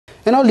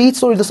In our lead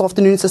story this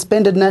afternoon,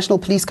 suspended National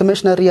Police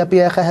Commissioner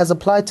Phiyega has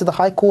applied to the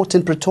High Court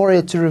in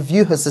Pretoria to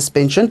review her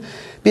suspension.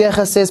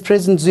 Phiyega says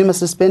President Zuma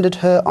suspended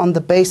her on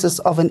the basis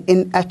of an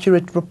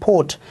inaccurate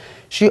report.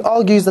 She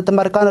argues that the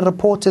Marikana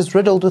report is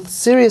riddled with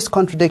serious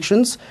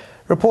contradictions.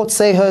 Reports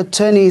say her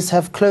attorneys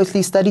have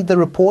closely studied the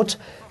report.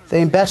 The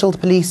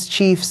embattled police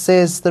chief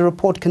says the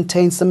report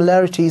contains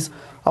similarities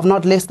of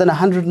not less than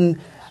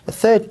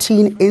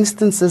 113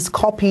 instances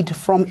copied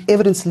from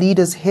evidence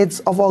leaders' heads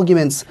of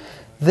arguments.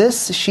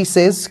 This, she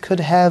says, could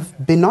have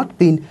not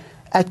been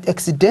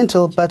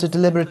accidental but a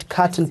deliberate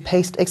cut and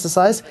paste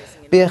exercise.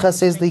 Phiyega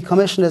says the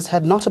commissioners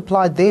had not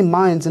applied their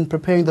minds in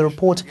preparing the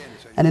report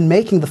and in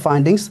making the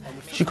findings.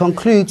 She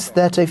concludes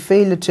that a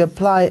failure to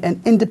apply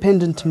an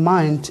independent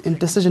mind in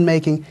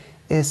decision-making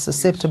is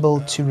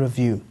susceptible to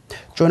review.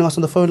 Joining us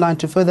on the phone line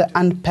to further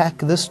unpack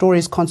this story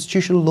is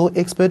constitutional law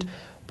expert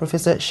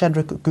Professor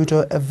Shadrack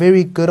Guto. A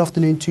very good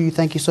afternoon to you.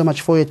 Thank you so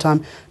much for your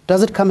time.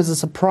 Does it come as a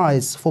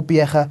surprise for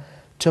Phiyega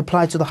to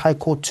apply to the High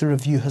Court to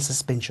review her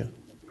suspension?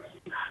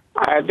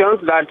 I don't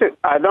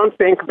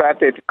think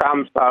that it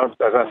comes out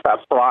as a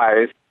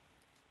surprise.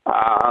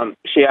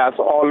 She has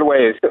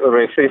always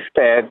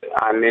resisted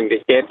and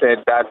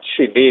indicated that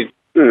she did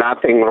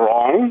nothing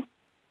wrong,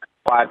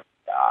 but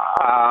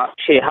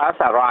she has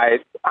a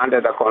right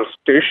under the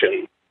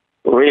Constitution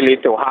really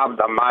to have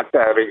the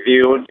matter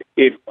reviewed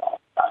if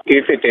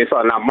it is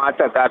on a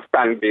matter that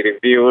can be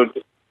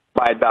reviewed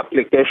by the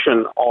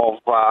application of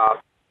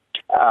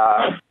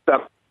the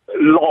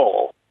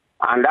law.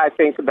 And I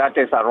think that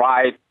is a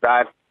right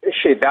that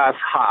she does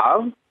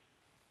have.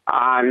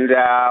 And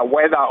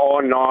whether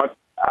or not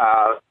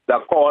the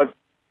court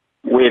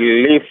will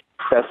lift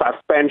the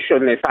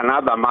suspension is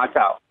another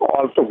matter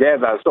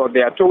altogether. So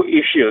there are two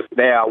issues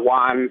there.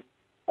 One,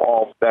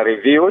 of the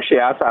review, she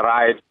has a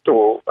right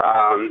to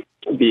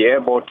be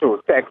able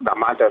to take the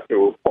matter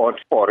to court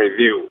for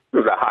review,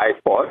 to the High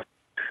Court,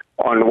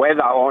 on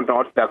whether or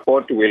not the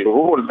court will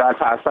rule that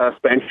her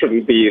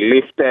suspension be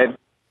lifted.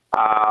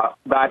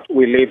 That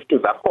we leave to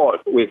the court.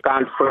 We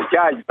can't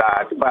prejudge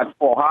that. But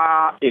for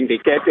her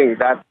indicating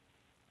that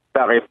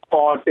the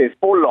report is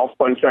full of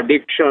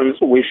contradictions,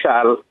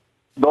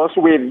 those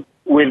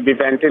will be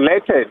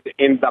ventilated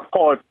in the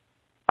court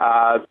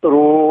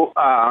through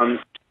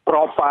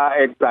proper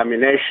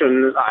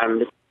examination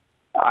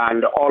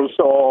and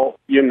also,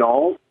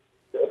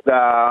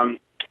 the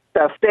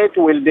state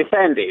will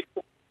defend it.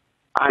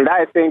 And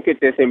I think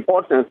it is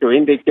important to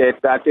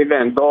indicate that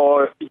even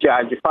though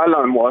Judge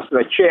Fallon was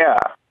the chair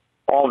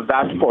of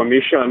that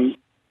commission,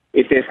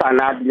 it is an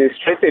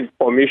administrative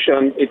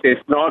commission. It is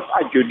not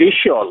a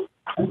judicial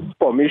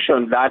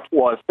commission that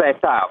was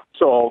set up.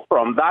 So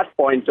from that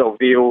point of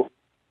view,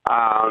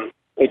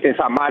 it is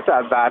a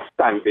matter that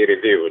can be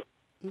reviewed.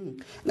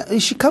 Now,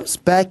 she comes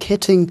back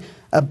hitting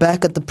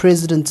back at the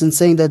president and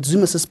saying that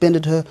Zuma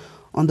suspended her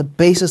on the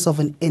basis of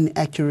an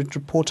inaccurate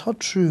report. How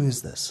true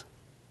is this?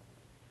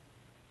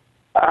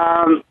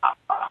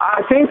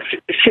 I think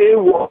she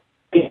will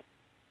be.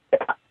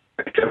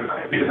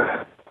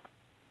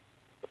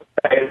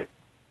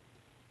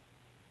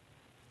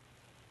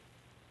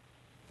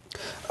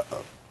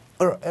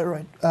 All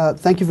right.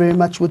 Thank you very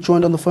much. We're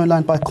joined on the phone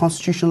line by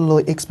constitutional law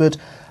expert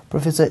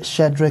Professor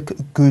Shadrack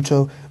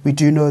Guto. We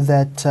do know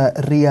that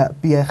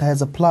Phiyega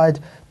has applied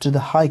to the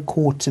High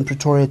Court in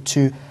Pretoria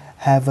to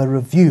have a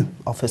review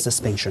of her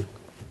suspension.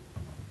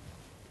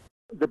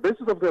 The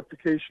basis of the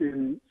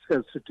application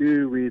has to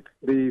do with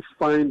the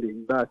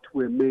findings that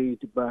were made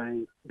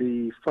by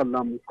the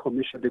Falam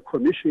Commission. The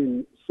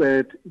Commission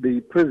said the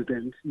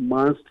President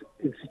must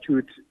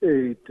institute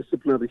a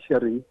disciplinary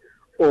hearing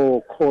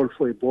or call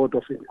for a board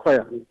of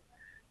inquiry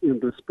in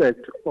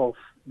respect of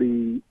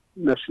the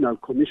National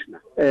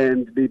Commissioner.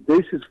 And the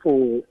basis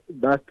for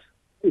that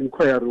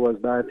inquiry was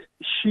that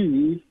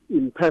she,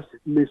 in past,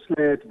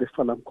 misled the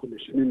Falam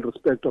Commission in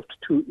respect of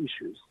two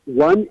issues.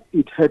 One,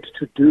 it had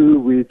to do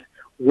with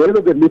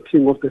whether the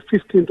meeting of the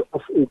 15th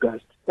of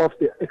August of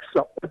the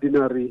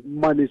Extraordinary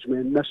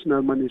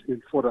National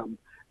Management Forum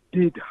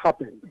did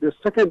happen. The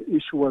second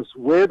issue was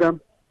whether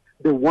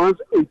there was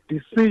a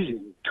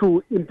decision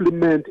to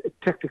implement a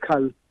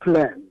tactical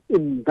plan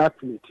in that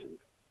meeting.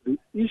 The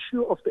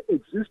issue of the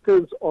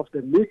existence of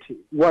the meeting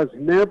was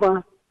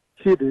never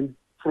hidden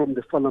from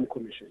the Falam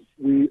Commission.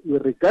 We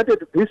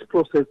regarded this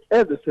process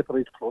as a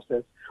separate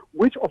process,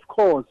 which of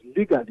course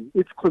legally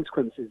its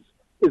consequences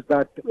is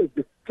that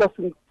the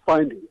classing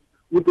findings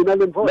will be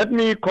null and void. Let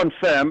me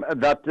confirm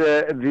that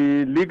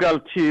the legal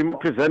team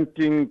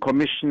presenting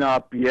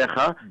Commissioner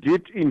Phiyega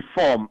did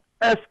inform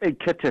as a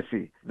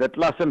courtesy the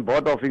Klassen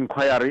Board of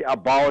Inquiry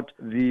about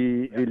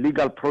the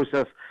legal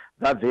process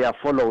that they are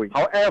following.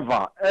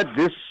 However, at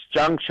this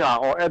juncture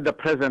or at the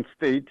present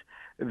state,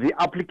 the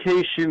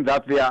application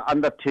that they are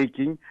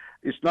undertaking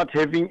is not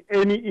having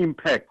any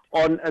impact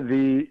on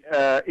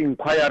the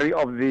inquiry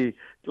of the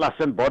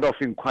Klassen Board of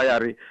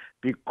Inquiry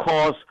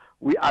because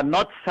we are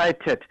not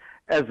cited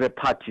as a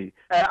party.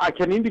 I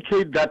can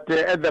indicate that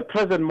at the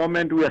present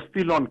moment we are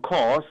still on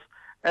course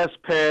as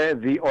per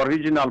the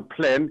original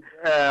plan.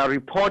 A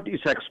report is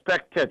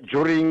expected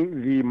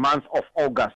during the month of August.